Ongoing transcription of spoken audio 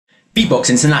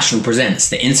Beatbox International presents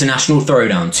the International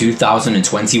Throwdown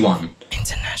 2021.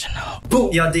 International.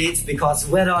 Book your dates because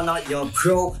whether or not you're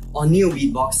pro or new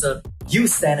beatboxer, you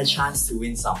stand a chance to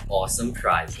win some awesome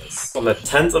prizes. On the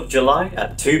 10th of July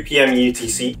at 2 PM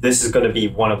UTC, this is going to be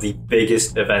one of the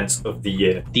biggest events of the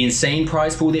year. The insane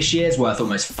prize pool this year is worth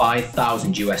almost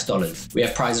 5,000 US dollars. We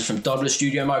have prizes from Doddler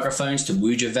studio microphones to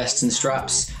Wuja vests and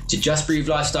straps, to Just Breathe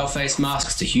lifestyle face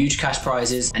masks, to huge cash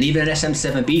prizes, and even an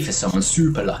SM7B for someone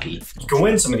super lucky. You can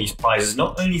win some of these prizes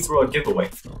not only through our giveaway,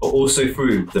 but also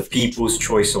through the People's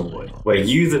Choice Award, where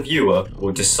you, the viewer,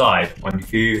 will decide on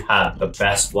who had the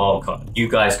best wildcard. You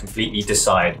guys completely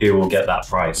decide who will get that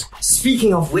prize.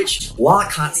 Speaking of which,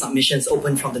 wildcard submissions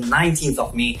open from the 19th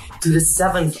of May to the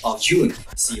 7th of June,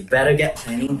 so you better get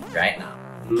planning right now.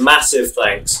 Massive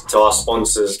thanks to our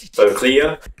sponsors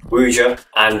Voclea, Wuja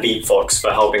and Beatbox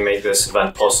for helping make this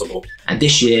event possible. And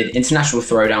this year, the International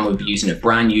Throwdown will be using a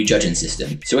brand new judging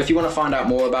system. So if you want to find out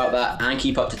more about that and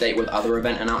keep up to date with other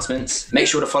event announcements, make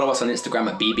sure to follow us on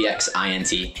Instagram at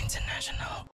BBXINT.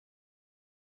 International.